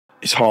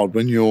it's hard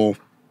when you're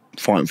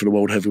fighting for the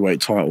world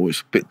heavyweight title.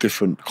 It's a bit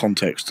different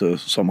context to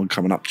someone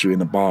coming up to you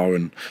in a bar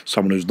and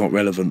someone who's not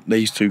relevant.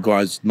 These two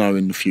guys know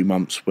in a few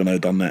months when they've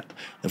done that,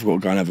 they've got to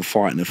go and have a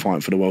fight and they're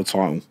fighting for the world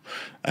title.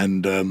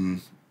 And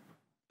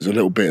there's a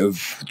little bit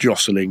of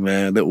jostling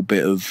there, a little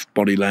bit of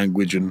body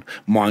language and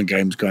mind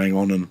games going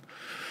on. And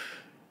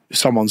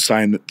someone's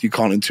saying that you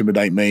can't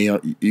intimidate me,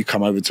 you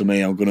come over to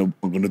me, I'm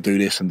gonna do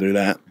this and do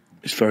that.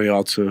 It's very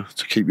hard to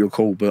keep your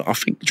cool, but I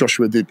think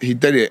Joshua did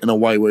it in a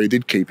way where he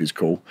did keep his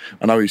cool.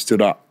 I know he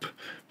stood up,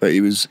 but he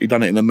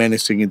done it in a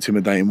menacing,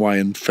 intimidating way.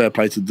 And fair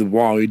play to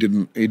Dubois, he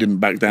didn't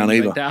back down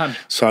either.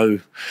 So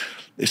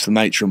it's the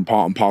nature and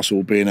part and parcel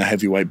of being a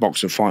heavyweight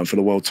boxer fighting for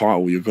the world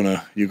title. You're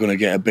gonna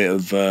get a bit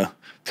of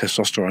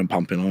testosterone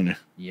pumping, aren't you?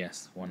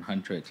 Yes,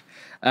 100.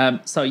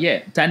 So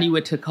yeah, Danny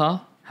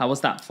Whitaker. How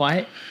was that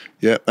fight?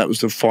 Yeah, that was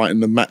the fight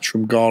in the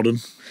Matchroom Garden.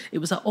 It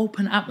was an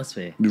open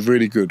atmosphere.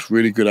 Really good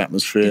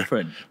atmosphere.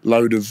 Different.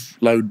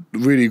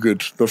 Really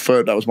good.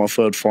 That was my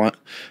third fight,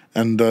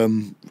 and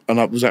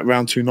that was that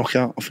round 2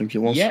 knockout, I think it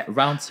was. Yeah,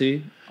 round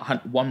 2,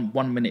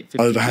 1 minute 50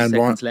 overhand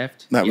seconds right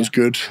left. That was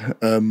good.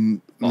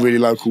 Really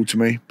local to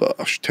me, but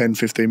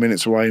 10-15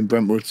 minutes away in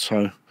Brentwood.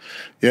 So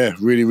yeah,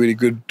 really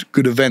good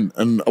event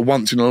and a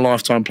once in a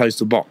lifetime place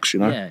to box.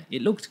 You know. Yeah,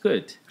 it looked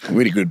good.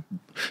 Really good.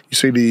 You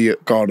see the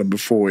garden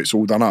before it's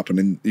all done up, and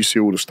then you see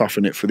all the stuff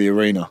in it for the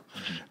arena,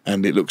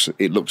 and it looks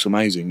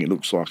amazing. It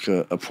looks like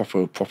a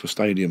proper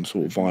stadium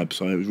sort of vibe.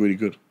 So it was really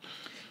good.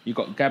 You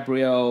got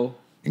Gabriel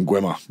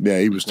Nguema. Yeah,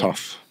 he was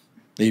tough.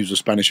 He was a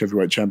Spanish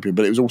heavyweight champion,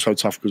 but it was also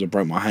tough because I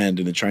broke my hand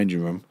in the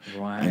changing room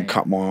and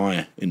cut my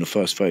eye in the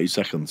first 30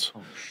 seconds.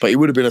 But it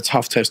would have been a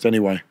tough test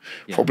anyway.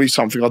 Yeah. Probably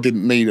something I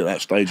didn't need at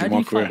that stage of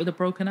my career. How do you fight with a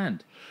broken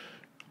hand?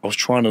 I was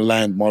trying to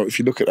land if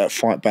you look at that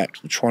fight back,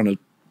 I'm trying to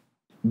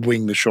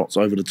wing the shots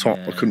over the top.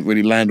 I couldn't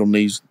really land on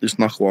this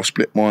knuckle. I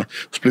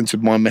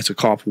splintered my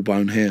metacarpal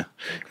bone here.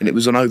 And it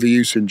was an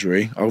overuse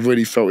injury. I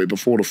really felt it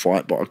before the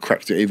fight, but I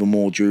cracked it even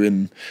more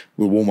during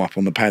the warm-up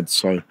on the pads.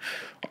 So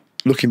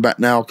looking back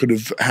now, I could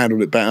have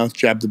handled it better,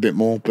 jabbed a bit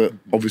more, but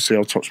obviously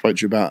I spoke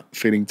to you about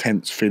feeling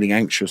tense, feeling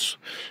anxious,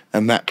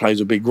 and that plays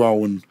a big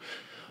role. And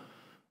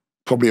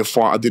probably a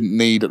fight I didn't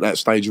need at that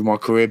stage of my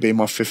career, being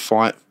my 5th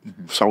fight.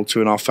 Sold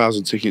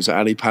 2,500 tickets at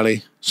Ali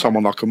Pali.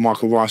 Someone like a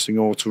Michael Rising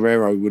or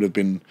Torero would have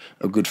been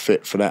a good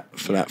fit for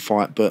that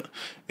fight, but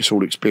it's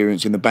all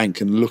experience in the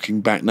bank. And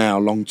looking back now,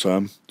 long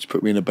term, it's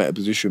put me in a better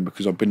position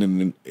because I've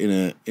been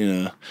in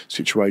a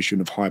situation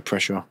of high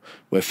pressure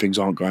where things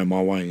aren't going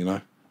my way, you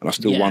know. And I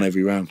still won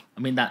every round.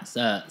 I mean, that's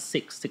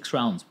six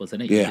rounds,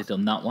 wasn't it? Yeah. You did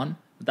on that one.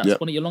 That's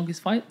one of your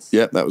longest fights?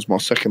 Yeah, that was my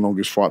second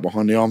longest fight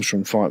behind the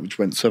Armstrong fight, which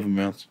went 7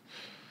 rounds.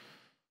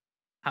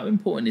 How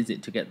important is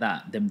it to get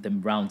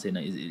them rounds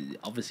in?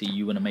 Obviously,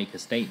 you want to make a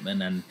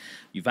statement, and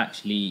you've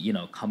actually,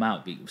 come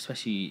out,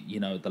 especially,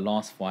 the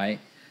last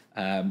fight,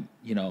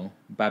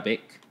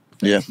 Babik,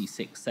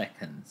 36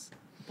 seconds.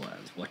 Boy,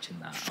 I was watching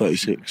that.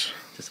 36.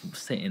 Just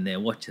sitting there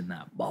watching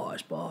that.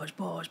 Bosh.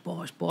 Done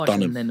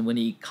him. And then when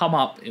he come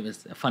up, it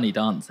was a funny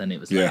dance, and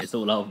it was like, it's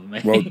all over,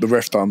 mate. Well, the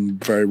ref done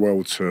very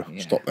well to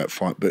stop that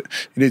fight, but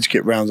you need to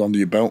get rounds under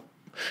your belt.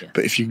 Yeah.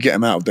 But if you get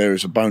them out of there,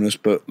 it's a bonus.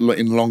 But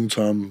in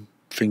long-term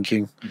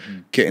thinking,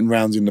 getting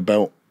rounds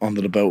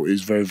under the belt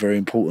is very, very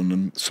important.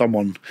 And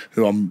someone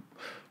who I'm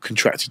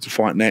contracted to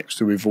fight next,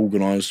 who we've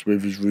organised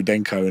with, is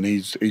Rudenko, and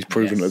he's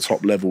proven at the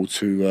top level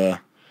to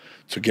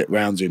get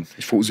rounds in.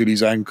 He fought Zhilei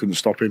Zhang, couldn't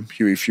stop him.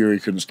 Hughie Fury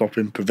couldn't stop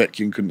him.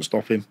 Povetkin couldn't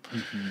stop him.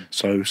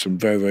 So some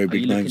very, very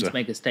big names. Are you looking to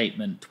make a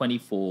statement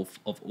 24th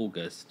of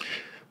August?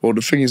 Well,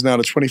 the thing is now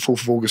the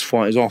 24th of August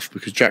fight is off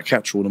because Jack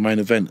Catchall, the main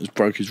event, has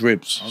broke his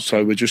ribs. Okay.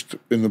 So we're just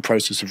in the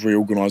process of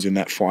reorganising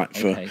that fight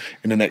for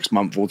in the next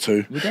month or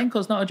 2.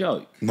 Rudenko's not a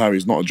joke. No,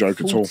 he's not a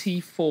joke at all.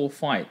 44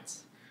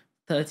 fights,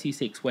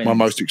 36 wins. My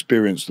most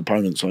experienced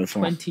opponent so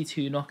far.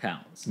 22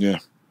 knockouts. Yeah.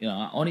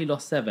 I only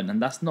lost 7, and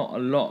that's not a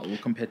lot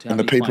compared to how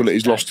many. And the people that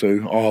he's lost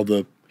to are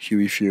the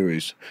Hughie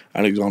Furies,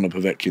 Alexander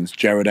Povetkins,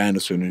 Jared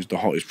Anderson, who's the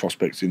hottest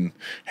prospect in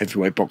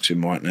heavyweight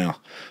boxing right now.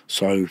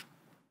 So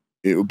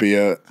it would be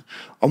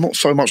I'm not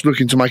so much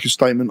looking to make a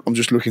statement, I'm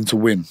just looking to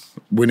win.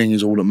 Winning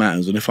is all that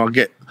matters. And if I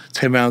get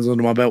 10 rounds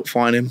under my belt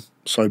fighting him,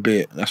 so be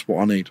it. That's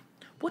what I need.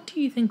 What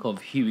do you think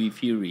of Hughie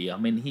Fury? I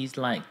mean, he's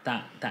like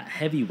that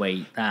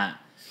heavyweight that,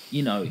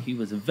 he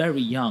was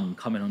very young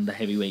coming on the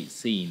heavyweight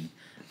scene.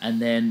 And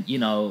then,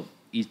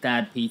 his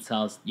dad,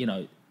 Peter,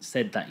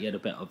 said that he had a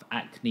bit of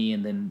acne,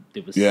 and then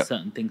there was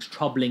certain things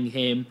troubling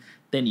him.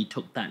 Then he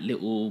took I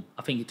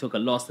think he took a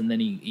loss, and then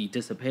he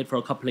disappeared for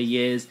a couple of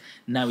years.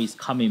 Now he's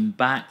coming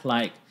back,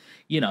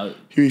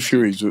 Hughie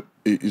Fury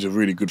is a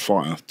really good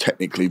fighter,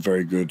 technically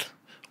very good,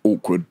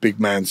 awkward,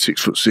 big man,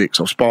 6'6".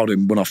 I've sparred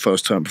him when I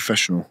first turned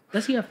professional.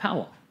 Does he have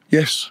power?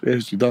 Yes,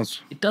 he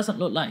does. It doesn't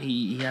look like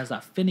he has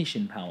that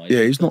finishing power.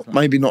 Yeah, he's not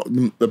maybe not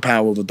the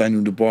power of a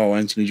Daniel Dubois or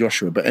Anthony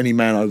Joshua, but any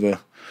man over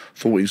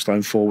 14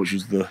 stone 4, which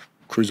is the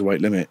cruiserweight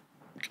limit,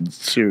 can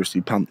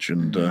seriously punch.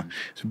 And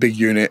it's a big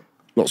unit,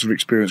 lots of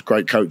experience,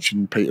 great coach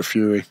in Peter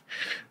Fury,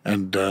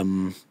 and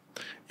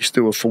he's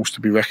still a force to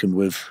be reckoned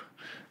with.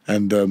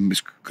 and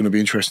it's going to be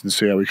interesting to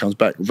see how he comes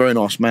back. A very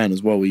nice man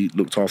as well. He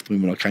looked after me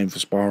when I came for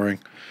sparring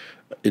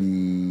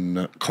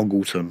in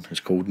Congleton,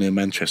 it's called, near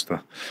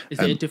Manchester. Is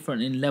there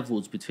different in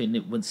levels between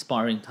when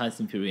sparring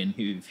Tyson Fury and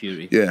Hughie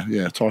Fury?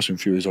 Yeah. Tyson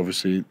Fury is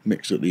obviously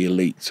mixed at the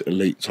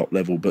elite top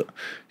level, but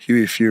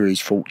Hughie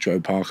Fury's fought Joe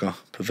Parker,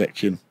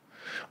 Povetkin.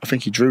 I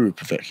think he drew with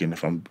Povetkin,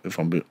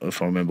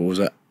 if I remember. Was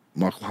that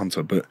Michael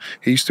Hunter? But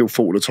he still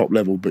fought at the top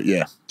level. But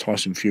yeah,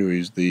 Tyson Fury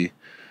is the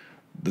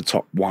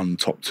top 1,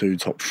 top 2,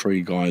 top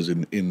 3 guys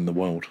in the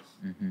world.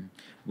 Mm-hmm.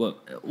 Well,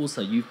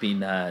 also you've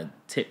been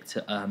tipped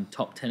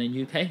top 10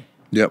 in UK.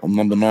 Yeah, I'm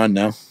number 9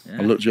 now. Yeah.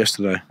 I looked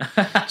yesterday,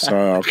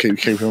 so I'll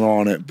keep an eye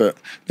on it. But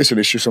listen,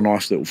 it's just a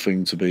nice little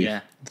thing to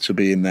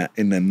be in their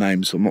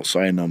names. So I'm not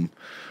saying I'm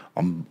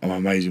an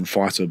amazing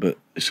fighter, but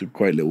it's a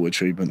great little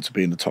achievement to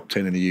be in the top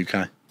 10 in the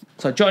UK.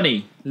 So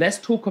Johnny, let's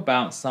talk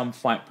about some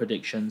fight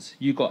predictions.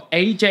 You got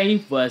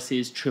AJ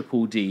versus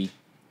Triple D.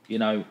 You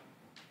know,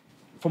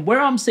 from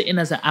where I'm sitting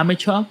as an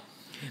amateur,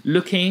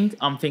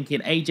 I'm thinking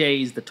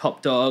AJ is the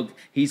top dog.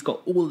 He's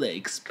got all the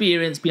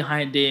experience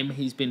behind him.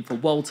 He's been for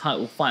world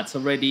title fights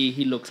already.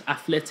 He looks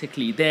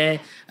athletically there.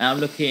 And I'm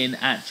looking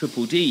at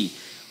Triple D,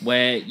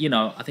 where, you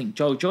know, I think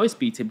Joe Joyce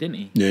beat him, didn't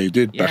he? Yeah, he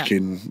did back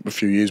in a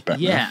few years back.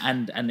 Yeah,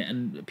 now.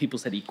 And people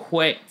said he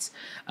quit.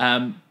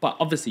 But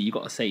obviously, you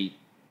got to say,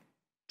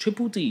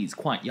 Triple D is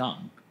quite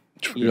young.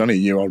 He's only a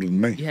year older than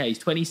me. Yeah, he's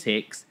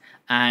 26.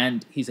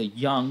 And he's a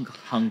young,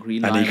 hungry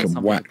lion. And he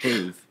can whack. To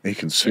prove. He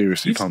can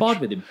seriously You've punch. Sparred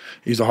with him.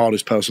 He's the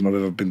hardest person I've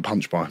ever been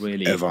punched by.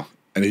 Really? Ever.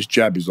 And his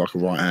jab is like a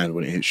right hand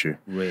when it hits you.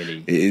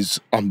 Really? It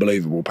is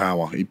unbelievable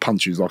power. He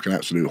punches like an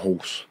absolute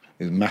horse.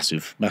 He's a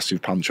massive,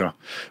 massive puncher.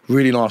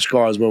 Really nice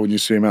guy as well when you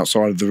see him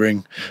outside of the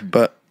ring. Mm-hmm.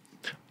 But,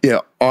 yeah,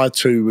 I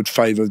too would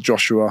favour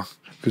Joshua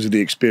because of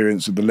the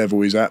experience of the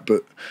level he's at.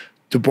 But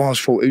Dubois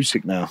fought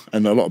Usyk now,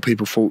 and a lot of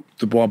people thought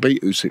Dubois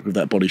beat Usyk with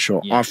that body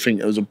shot. Yeah. I think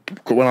it was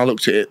when I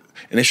looked at it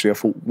initially, I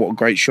thought, what a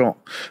great shot.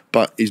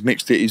 But he's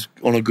mixed it. He's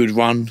on a good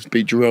run.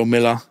 Beat Jarrell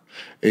Miller.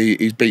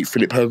 He's beat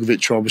Filip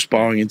Hrgovic, who I was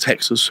sparring in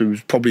Texas,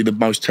 who's probably the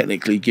most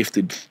technically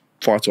gifted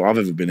fighter I've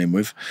ever been in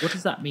with. What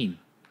does that mean?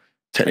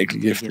 Technically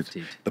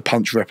gifted. The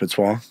punch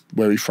repertoire,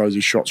 where he throws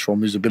his shots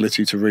from, his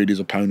ability to read his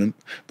opponent,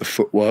 the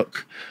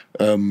footwork,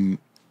 the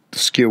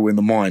skill in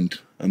the mind,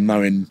 and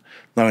knowing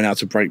how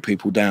to break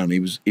people down. He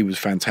was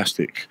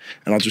fantastic.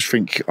 And I just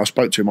think, I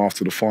spoke to him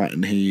after the fight,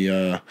 and he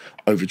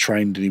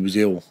overtrained and he was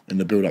ill in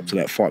the build-up to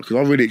that fight, because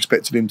I really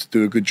expected him to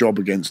do a good job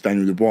against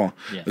Daniel Dubois.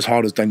 Yeah. As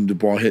hard as Daniel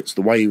Dubois hits,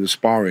 the way he was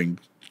sparring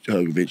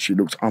Hrgovic, he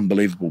looked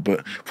unbelievable,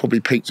 but probably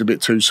peaked a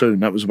bit too soon.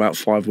 That was about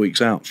 4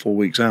 weeks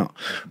out.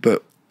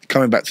 But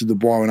coming back to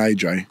Dubois and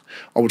AJ,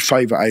 I would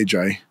favour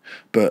AJ,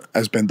 but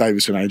as Ben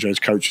Davison, AJ's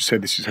coach, has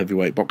said, this is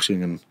heavyweight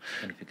boxing, and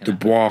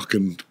Dubois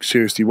can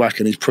seriously whack,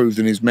 and he's proved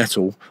in his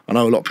mettle. I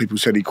know a lot of people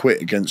said he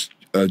quit against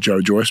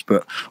Joe Joyce,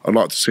 but I'd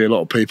like to see a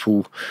lot of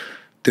people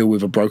deal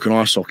with a broken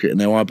eye socket and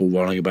their eyeball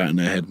running about in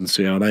their head and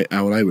see how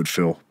they would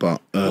feel.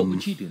 But what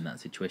would you do in that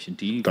situation?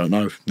 Don't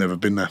know. Never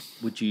been there.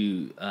 Would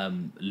you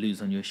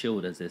lose on your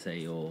shield, as they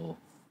say, or?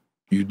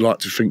 You'd like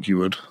to think you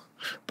would,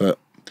 but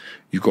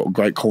you've got a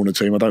great corner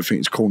team. I don't think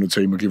his corner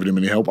team are giving him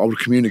any help. I would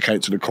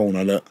communicate to the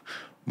corner that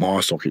my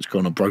eye socket's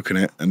gone, I've broken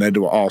it, and they'd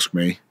ask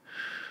me.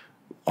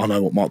 I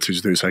know what Mark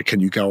Tibbs do, say, can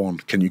you go on?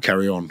 Can you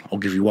carry on? I'll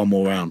give you one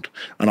more round.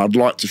 And I'd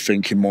like to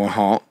think in my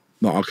heart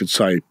that I could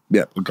say,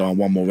 yeah, I'll go on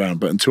one more round.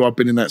 But until I've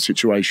been in that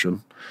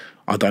situation,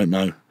 I don't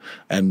know.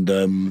 And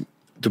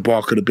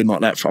Dubois could have been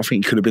like that. I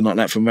think he could have been like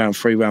that from round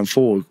 3, round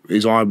 4.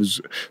 His eye was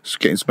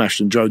getting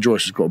smashed, and Joe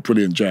Joyce has got a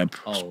brilliant jab.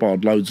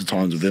 Sparred loads of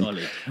times with him.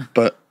 Solid.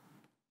 But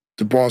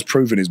Dubois has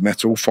proven his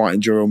mettle,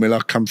 fighting Jarrell Miller,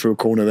 come through a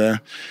corner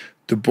there.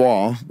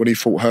 Dubois, when he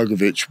fought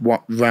Hrgovic,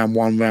 round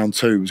 1, round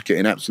 2, was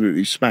getting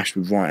absolutely smashed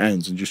with right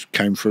hands and just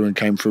came through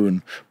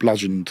and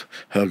bludgeoned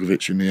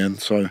Hrgovic in the end.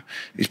 So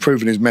he's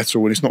proven his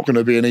mettle, and it's not going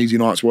to be an easy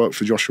night's work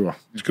for Joshua.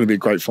 It's going to be a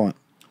great fight.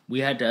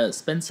 We had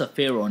Spencer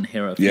Fear on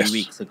here a few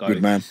weeks ago.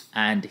 Good man.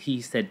 And he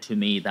said to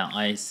me that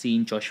I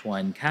seen Joshua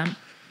in camp.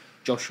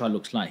 Joshua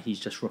looks like he's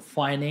just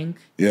refining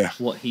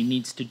what he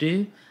needs to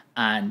do.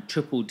 And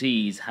Triple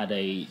D's had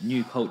a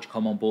new coach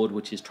come on board,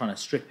 which is trying to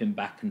strip him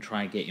back and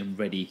try and get him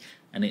ready.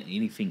 And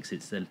he thinks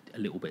it's a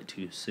little bit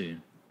too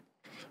soon.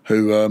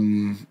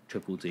 Who?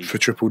 Triple D. For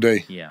Triple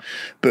D. Yeah.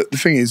 But the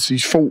thing is,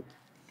 he's fought.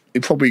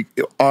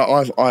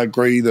 I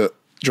agree that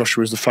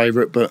Joshua is the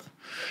favourite, but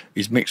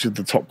he's mixed with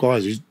the top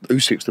guys.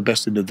 Usyk's the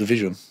best in the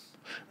division,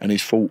 and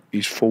he's fought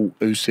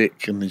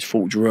Usyk, and he's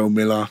fought Jarrell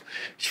Miller.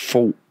 He's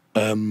fought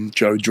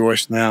Joe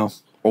Joyce now,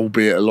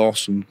 albeit a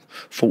loss, and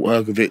fought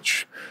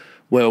Hrgovic.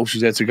 Where else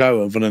is there to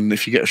go other than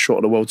if you get a shot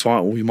at the world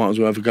title, you might as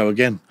well have a go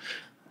again.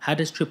 How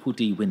does Triple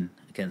D win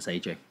against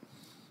AJ?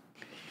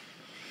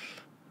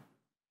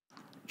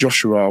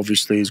 Joshua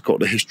obviously has got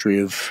the history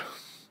of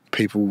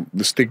people,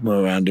 the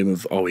stigma around him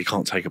of, he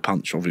can't take a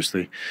punch.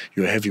 Obviously,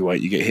 you're a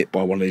heavyweight, you get hit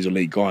by one of these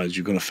elite guys,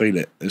 you're going to feel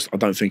it. I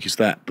don't think it's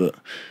that, but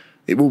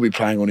it will be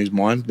playing on his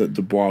mind that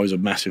Dubois is a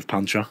massive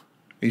puncher.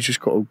 He's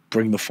just got to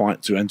bring the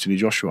fight to Anthony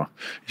Joshua.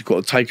 He's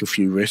got to take a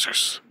few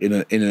risks in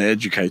an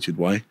educated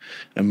way,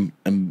 and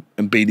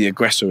be the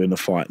aggressor in the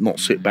fight, not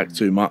sit back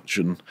too much.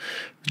 And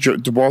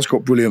Dubois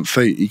got brilliant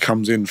feet. He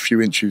comes in a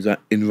few inches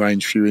in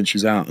range, few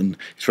inches out, and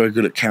he's very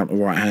good at counter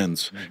right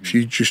hands. If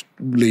you just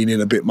lean in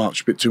a bit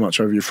too much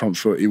over your front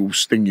foot, he will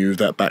sting you with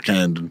that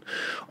backhand. And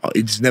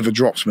it never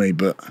drops me,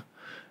 but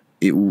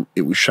it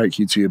will shake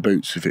you to your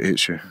boots if it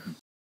hits you.